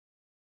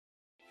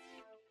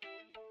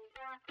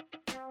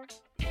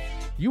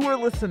You are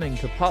listening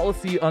to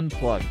Policy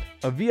Unplugged,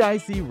 a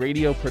VIC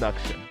radio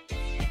production.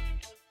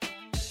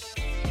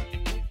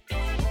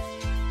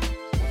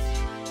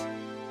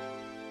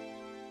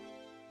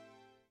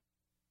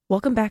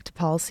 Welcome back to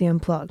Policy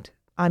Unplugged.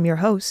 I'm your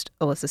host,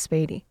 Alyssa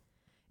Spady.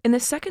 In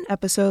this second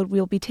episode,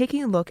 we'll be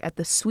taking a look at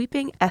the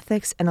sweeping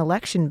ethics and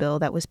election bill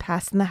that was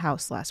passed in the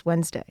House last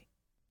Wednesday.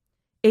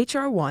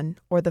 H.R. 1,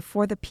 or the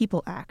For the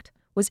People Act,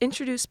 was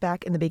introduced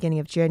back in the beginning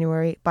of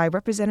January by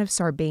Representative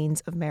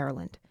Sarbanes of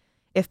Maryland.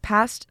 If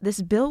passed,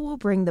 this bill will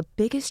bring the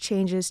biggest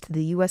changes to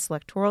the U.S.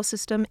 electoral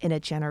system in a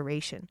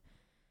generation.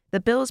 The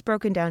bill is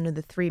broken down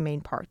into three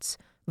main parts: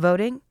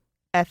 voting,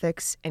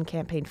 ethics, and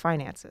campaign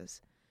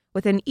finances.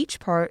 Within each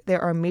part,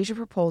 there are major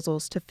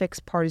proposals to fix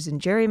partisan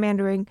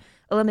gerrymandering,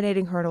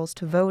 eliminating hurdles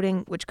to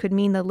voting, which could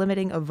mean the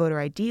limiting of voter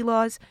ID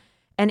laws,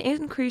 and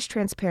increased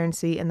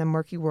transparency in the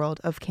murky world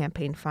of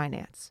campaign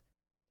finance.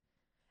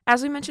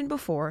 As we mentioned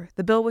before,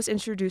 the bill was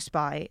introduced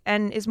by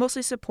and is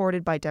mostly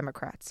supported by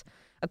Democrats.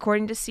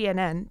 According to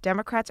CNN,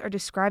 Democrats are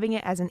describing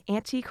it as an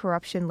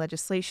anti-corruption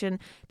legislation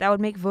that would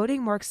make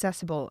voting more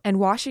accessible and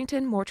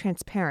Washington more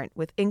transparent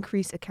with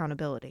increased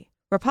accountability.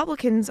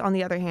 Republicans, on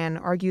the other hand,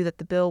 argue that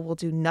the bill will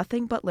do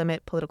nothing but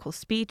limit political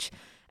speech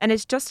and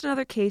is just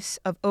another case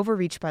of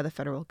overreach by the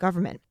federal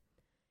government.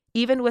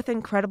 Even with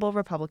incredible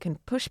Republican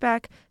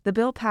pushback, the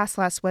bill passed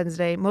last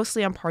Wednesday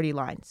mostly on party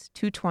lines,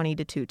 220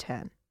 to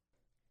 210.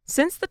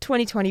 Since the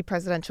 2020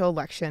 presidential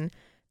election,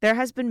 there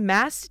has been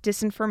mass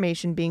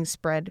disinformation being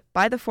spread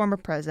by the former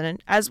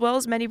president, as well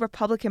as many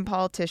Republican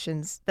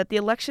politicians, that the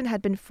election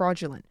had been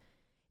fraudulent,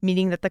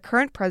 meaning that the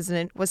current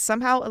president was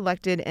somehow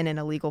elected in an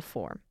illegal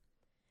form.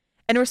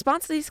 In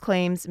response to these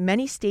claims,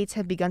 many states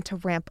have begun to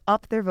ramp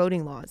up their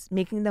voting laws,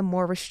 making them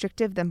more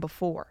restrictive than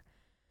before.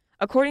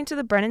 According to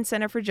the Brennan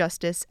Center for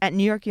Justice at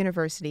New York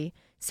University,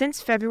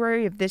 since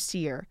February of this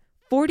year,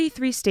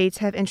 43 states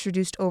have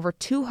introduced over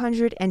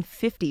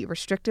 250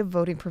 restrictive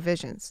voting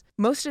provisions.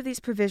 Most of these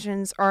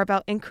provisions are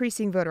about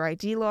increasing voter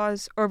ID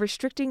laws or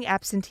restricting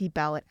absentee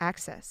ballot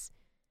access.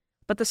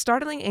 But the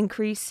startling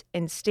increase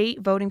in state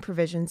voting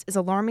provisions is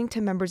alarming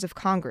to members of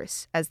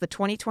Congress as the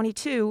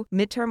 2022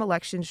 midterm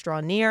elections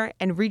draw near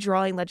and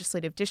redrawing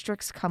legislative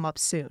districts come up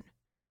soon.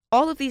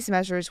 All of these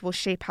measures will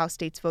shape how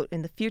states vote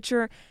in the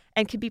future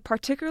and can be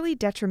particularly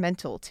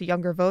detrimental to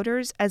younger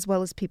voters as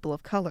well as people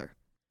of color.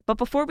 But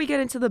before we get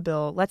into the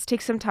bill, let's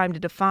take some time to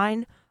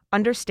define,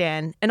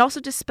 understand, and also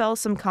dispel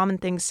some common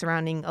things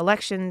surrounding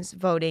elections,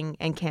 voting,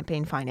 and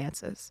campaign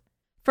finances.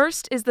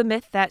 First is the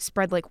myth that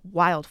spread like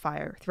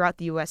wildfire throughout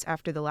the U.S.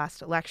 after the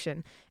last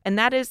election, and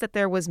that is that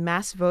there was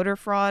mass voter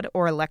fraud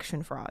or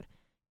election fraud.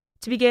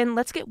 To begin,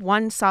 let's get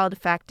one solid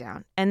fact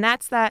down, and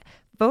that's that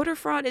voter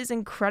fraud is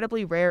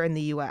incredibly rare in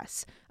the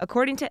U.S.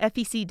 According to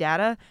FEC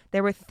data,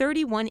 there were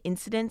 31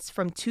 incidents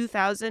from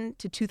 2000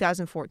 to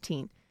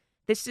 2014.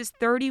 This is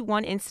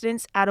 31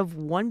 incidents out of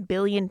 1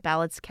 billion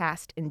ballots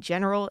cast in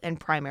general and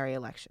primary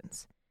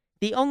elections.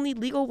 The only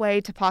legal way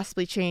to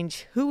possibly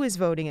change who is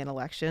voting in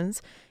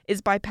elections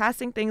is by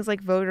passing things like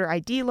voter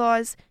ID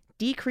laws,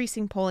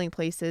 decreasing polling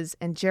places,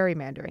 and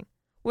gerrymandering,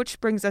 which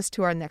brings us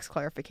to our next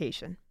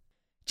clarification.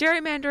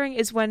 Gerrymandering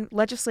is when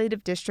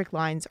legislative district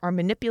lines are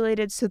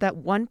manipulated so that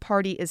one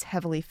party is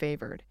heavily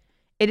favored.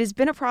 It has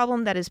been a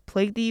problem that has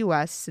plagued the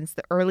U.S. since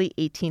the early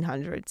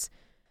 1800s.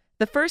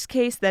 The first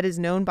case that is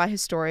known by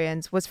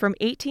historians was from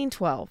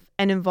 1812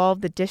 and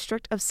involved the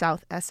District of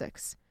South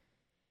Essex.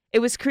 It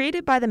was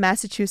created by the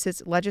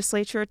Massachusetts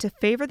legislature to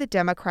favor the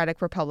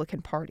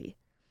Democratic-Republican Party.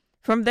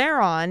 From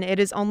there on, it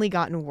has only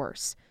gotten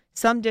worse.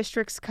 Some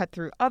districts cut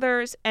through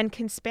others and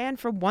can span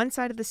from one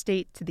side of the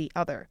state to the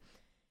other.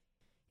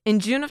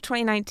 In June of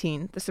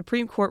 2019, the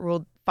Supreme Court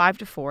ruled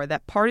 5-4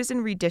 that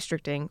partisan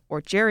redistricting,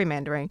 or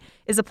gerrymandering,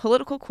 is a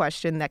political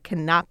question that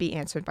cannot be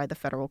answered by the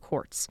federal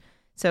courts.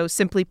 So,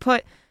 simply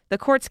put, the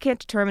courts can't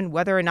determine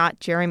whether or not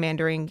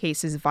gerrymandering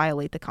cases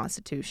violate the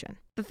Constitution.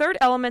 The third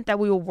element that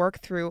we will work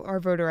through are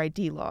voter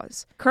ID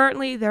laws.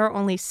 Currently, there are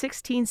only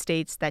 16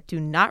 states that do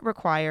not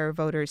require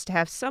voters to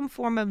have some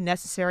form of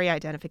necessary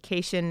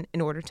identification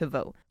in order to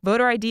vote.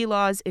 Voter ID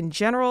laws in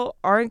general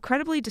are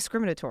incredibly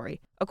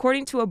discriminatory.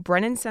 According to a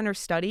Brennan Center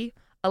study,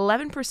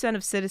 11%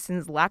 of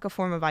citizens lack a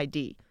form of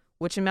ID,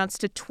 which amounts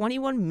to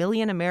 21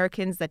 million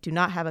Americans that do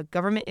not have a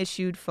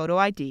government-issued photo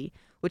ID,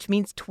 which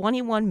means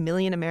 21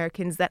 million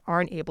Americans that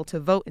aren't able to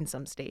vote in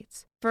some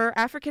states. For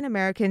African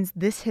Americans,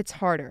 this hits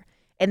harder.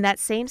 In that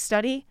same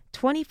study,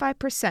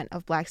 25%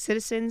 of Black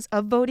citizens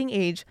of voting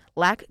age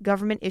lack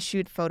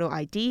government-issued photo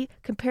ID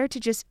compared to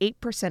just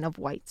 8% of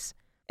whites.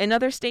 In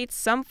other states,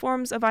 some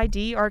forms of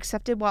ID are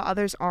accepted while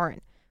others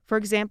aren't. For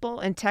example,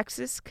 in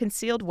Texas,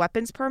 concealed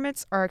weapons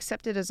permits are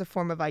accepted as a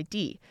form of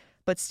ID,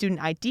 but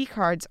student ID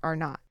cards are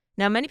not.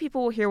 Now, many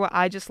people will hear what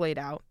I just laid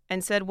out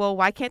and said, well,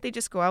 why can't they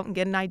just go out and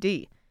get an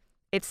ID?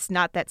 It's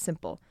not that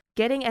simple.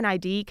 Getting an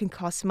ID can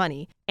cost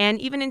money, and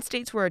even in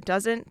states where it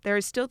doesn't, there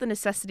is still the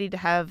necessity to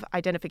have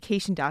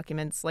identification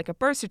documents like a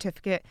birth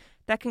certificate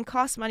that can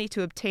cost money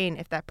to obtain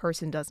if that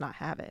person does not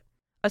have it.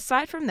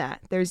 Aside from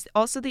that, there's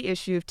also the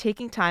issue of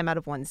taking time out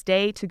of one's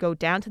day to go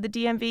down to the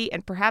DMV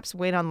and perhaps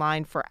wait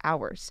online for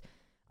hours.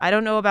 I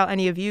don't know about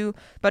any of you,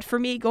 but for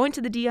me, going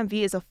to the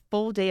DMV is a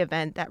full-day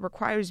event that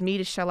requires me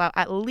to shell out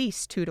at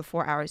least 2 to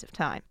 4 hours of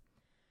time.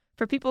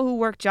 For people who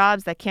work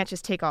jobs that can't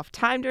just take off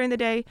time during the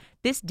day,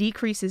 this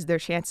decreases their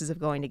chances of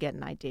going to get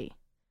an ID.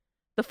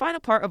 The final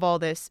part of all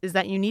this is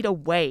that you need a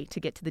way to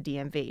get to the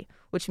DMV,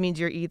 which means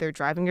you're either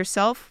driving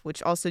yourself,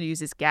 which also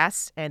uses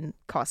gas and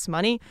costs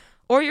money,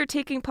 or you're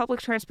taking public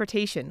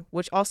transportation,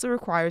 which also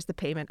requires the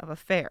payment of a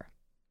fare.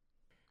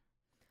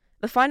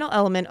 The final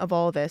element of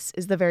all this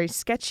is the very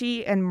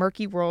sketchy and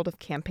murky world of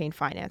campaign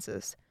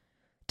finances.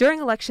 During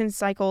election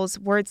cycles,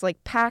 words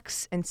like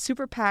PACs and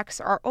super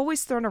PACs are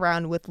always thrown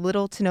around with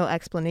little to no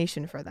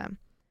explanation for them.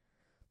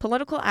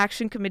 Political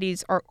action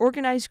committees are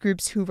organized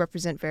groups who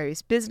represent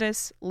various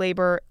business,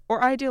 labor,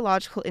 or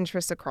ideological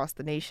interests across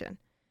the nation.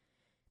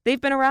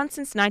 They've been around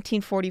since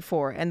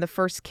 1944, and the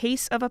first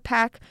case of a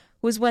PAC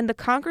was when the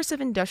Congress of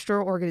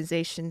Industrial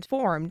Organizations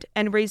formed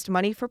and raised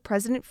money for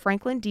President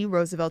Franklin D.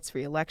 Roosevelt's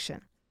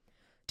re-election.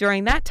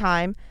 During that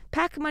time,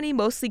 PAC money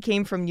mostly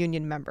came from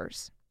union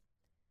members.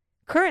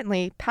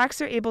 Currently,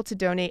 PACs are able to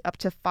donate up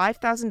to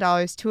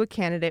 $5,000 to a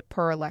candidate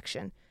per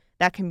election.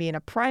 That can be in a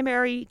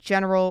primary,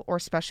 general, or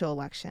special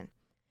election.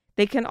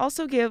 They can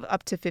also give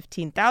up to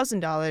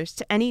 $15,000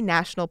 to any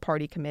national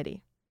party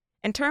committee.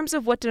 In terms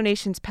of what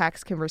donations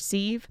PACs can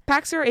receive,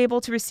 PACs are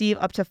able to receive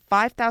up to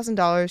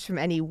 $5,000 from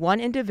any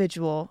one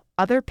individual,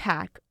 other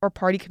PAC, or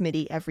party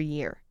committee every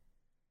year.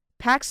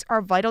 PACs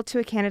are vital to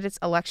a candidate's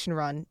election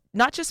run,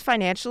 not just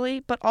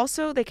financially, but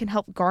also they can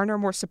help garner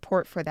more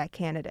support for that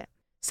candidate.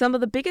 Some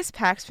of the biggest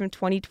PACs from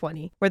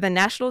 2020 were the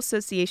National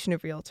Association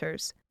of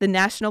Realtors, the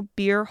National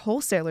Beer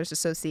Wholesalers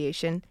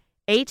Association,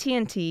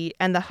 AT&T,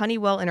 and the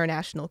Honeywell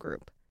International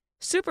Group.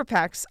 Super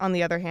PACs, on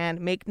the other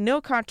hand, make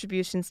no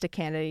contributions to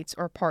candidates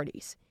or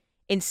parties.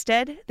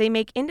 Instead, they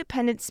make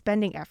independent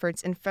spending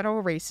efforts in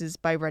federal races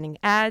by running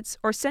ads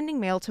or sending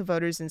mail to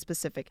voters in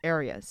specific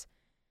areas.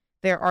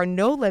 There are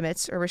no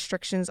limits or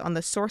restrictions on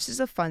the sources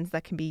of funds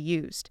that can be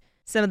used.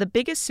 Some of the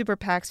biggest super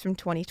PACs from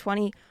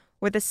 2020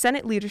 were the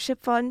Senate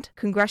Leadership Fund,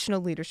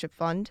 Congressional Leadership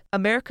Fund,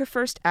 America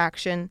First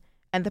Action,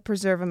 and the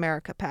Preserve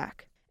America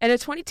PAC. In a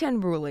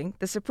 2010 ruling,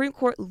 the Supreme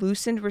Court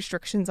loosened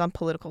restrictions on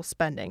political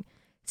spending.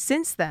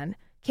 Since then,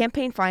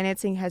 campaign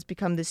financing has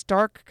become this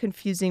dark,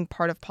 confusing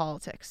part of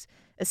politics.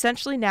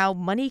 Essentially now,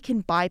 money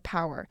can buy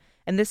power,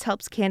 and this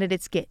helps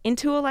candidates get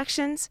into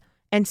elections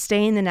and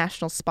stay in the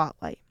national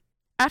spotlight.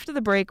 After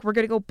the break, we're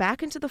going to go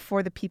back into the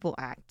For the People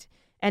Act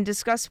and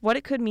discuss what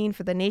it could mean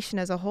for the nation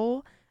as a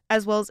whole,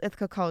 as well as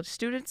Ithaca College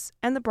students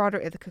and the broader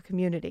Ithaca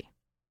community.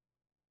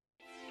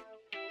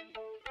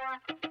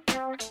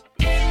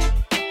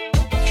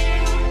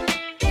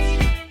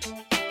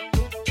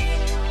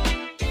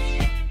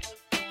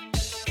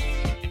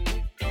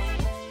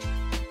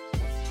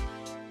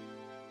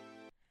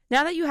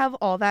 Now that you have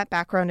all that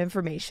background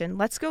information,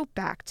 let's go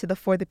back to the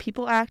For the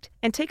People Act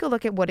and take a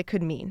look at what it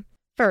could mean.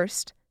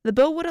 First, the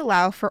bill would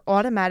allow for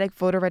automatic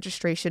voter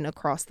registration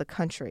across the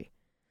country.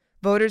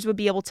 Voters would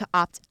be able to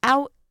opt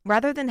out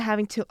rather than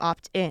having to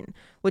opt in,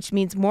 which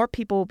means more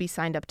people will be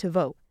signed up to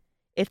vote.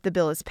 If the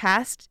bill is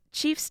passed,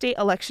 chief state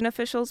election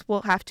officials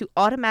will have to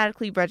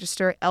automatically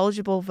register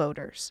eligible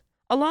voters.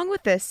 Along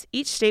with this,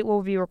 each state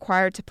will be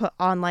required to put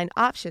online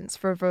options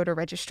for voter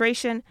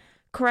registration,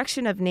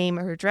 correction of name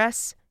or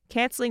address,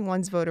 canceling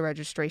one's voter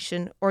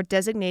registration, or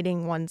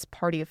designating one's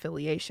party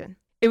affiliation.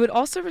 It would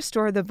also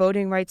restore the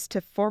voting rights to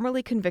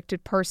formerly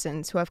convicted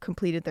persons who have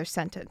completed their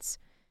sentence.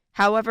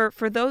 However,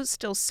 for those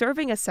still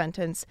serving a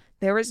sentence,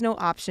 there is no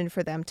option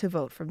for them to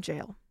vote from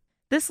jail.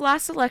 This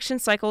last election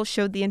cycle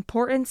showed the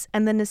importance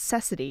and the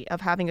necessity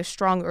of having a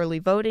strong early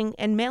voting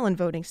and mail-in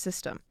voting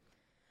system.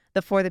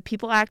 The For the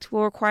People Act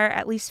will require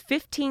at least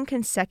 15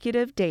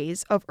 consecutive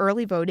days of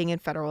early voting in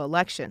federal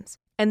elections,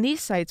 and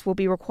these sites will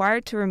be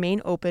required to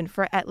remain open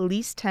for at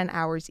least 10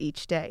 hours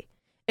each day.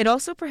 It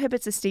also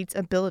prohibits a state's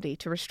ability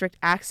to restrict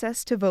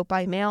access to vote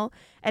by mail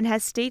and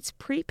has states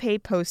prepay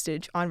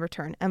postage on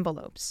return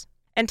envelopes.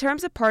 In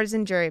terms of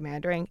partisan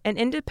gerrymandering, an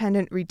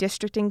independent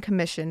redistricting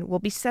commission will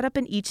be set up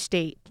in each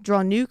state to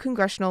draw new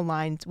congressional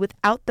lines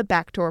without the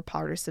backdoor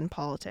partisan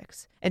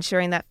politics,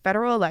 ensuring that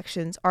federal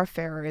elections are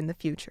fairer in the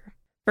future.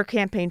 For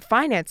campaign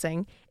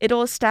financing,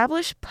 it'll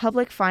establish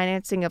public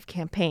financing of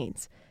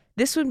campaigns.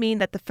 This would mean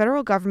that the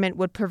federal government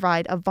would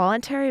provide a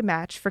voluntary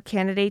match for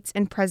candidates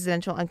in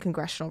presidential and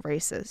congressional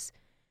races.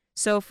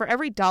 So for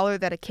every dollar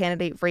that a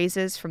candidate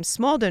raises from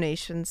small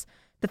donations,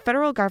 the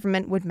federal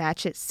government would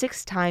match it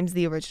 6 times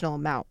the original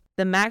amount.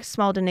 The max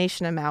small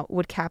donation amount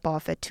would cap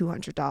off at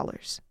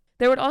 $200.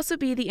 There would also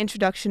be the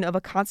introduction of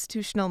a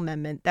constitutional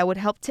amendment that would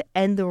help to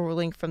end the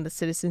ruling from the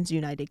Citizens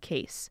United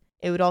case.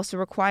 It would also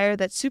require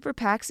that super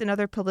PACs and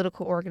other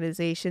political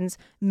organizations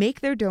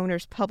make their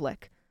donors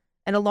public.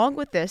 And along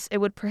with this, it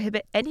would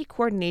prohibit any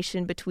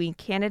coordination between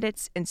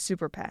candidates and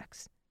super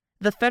PACs.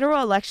 The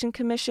Federal Election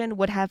Commission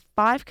would have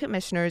 5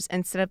 commissioners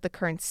instead of the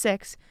current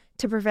 6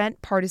 to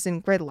prevent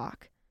partisan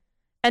gridlock.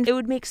 And it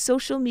would make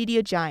social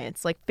media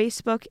giants like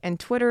Facebook and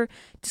Twitter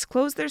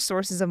disclose their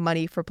sources of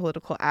money for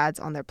political ads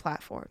on their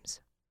platforms.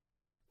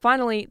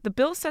 Finally, the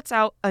bill sets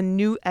out a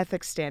new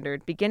ethics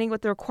standard, beginning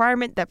with the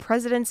requirement that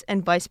presidents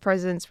and vice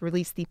presidents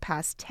release the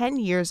past 10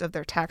 years of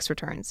their tax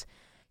returns.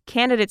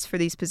 Candidates for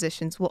these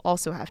positions will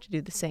also have to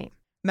do the same.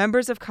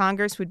 Members of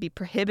Congress would be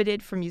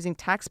prohibited from using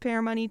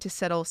taxpayer money to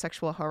settle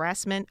sexual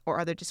harassment or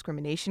other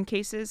discrimination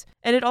cases,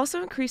 and it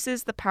also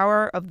increases the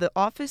power of the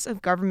Office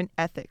of Government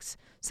Ethics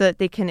so that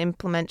they can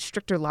implement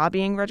stricter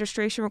lobbying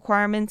registration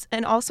requirements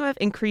and also have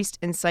increased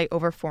insight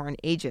over foreign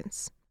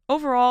agents.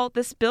 Overall,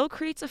 this bill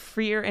creates a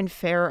freer and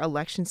fairer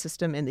election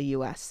system in the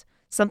U.S.,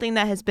 something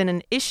that has been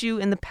an issue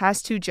in the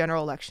past 2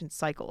 general election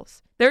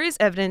cycles. There is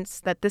evidence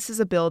that this is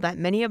a bill that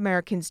many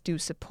Americans do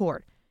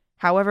support.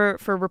 However,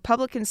 for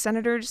Republican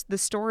senators, the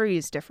story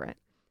is different.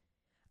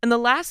 In the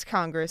last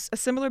Congress, a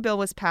similar bill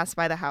was passed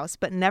by the House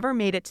but never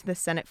made it to the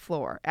Senate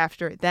floor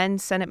after then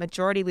Senate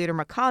Majority Leader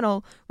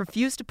McConnell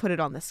refused to put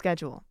it on the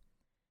schedule.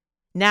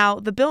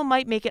 Now, the bill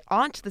might make it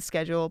onto the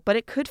schedule, but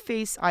it could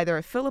face either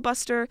a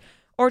filibuster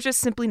or just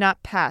simply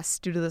not pass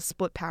due to the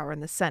split power in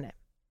the Senate.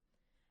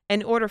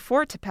 In order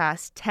for it to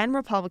pass, 10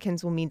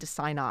 Republicans will need to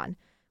sign on,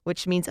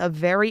 which means a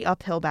very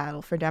uphill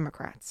battle for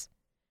Democrats.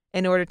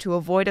 In order to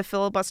avoid a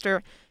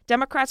filibuster,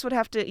 Democrats would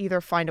have to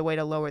either find a way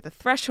to lower the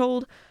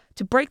threshold,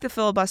 to break the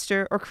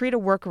filibuster, or create a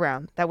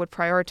workaround that would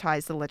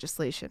prioritize the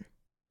legislation.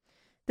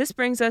 This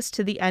brings us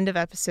to the end of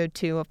episode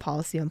 2 of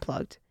Policy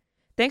Unplugged.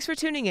 Thanks for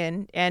tuning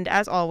in, and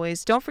as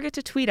always, don't forget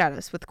to tweet at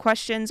us with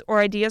questions or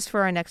ideas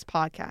for our next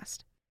podcast.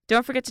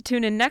 Don't forget to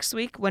tune in next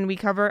week when we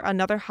cover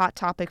another hot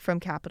topic from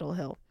Capitol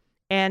Hill.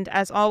 And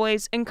as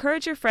always,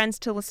 encourage your friends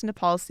to listen to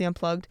Policy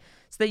Unplugged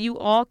so that you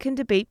all can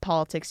debate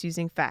politics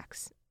using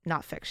facts,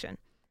 not fiction.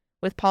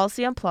 With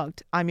Policy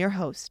Unplugged, I'm your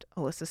host,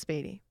 Alyssa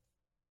Spady.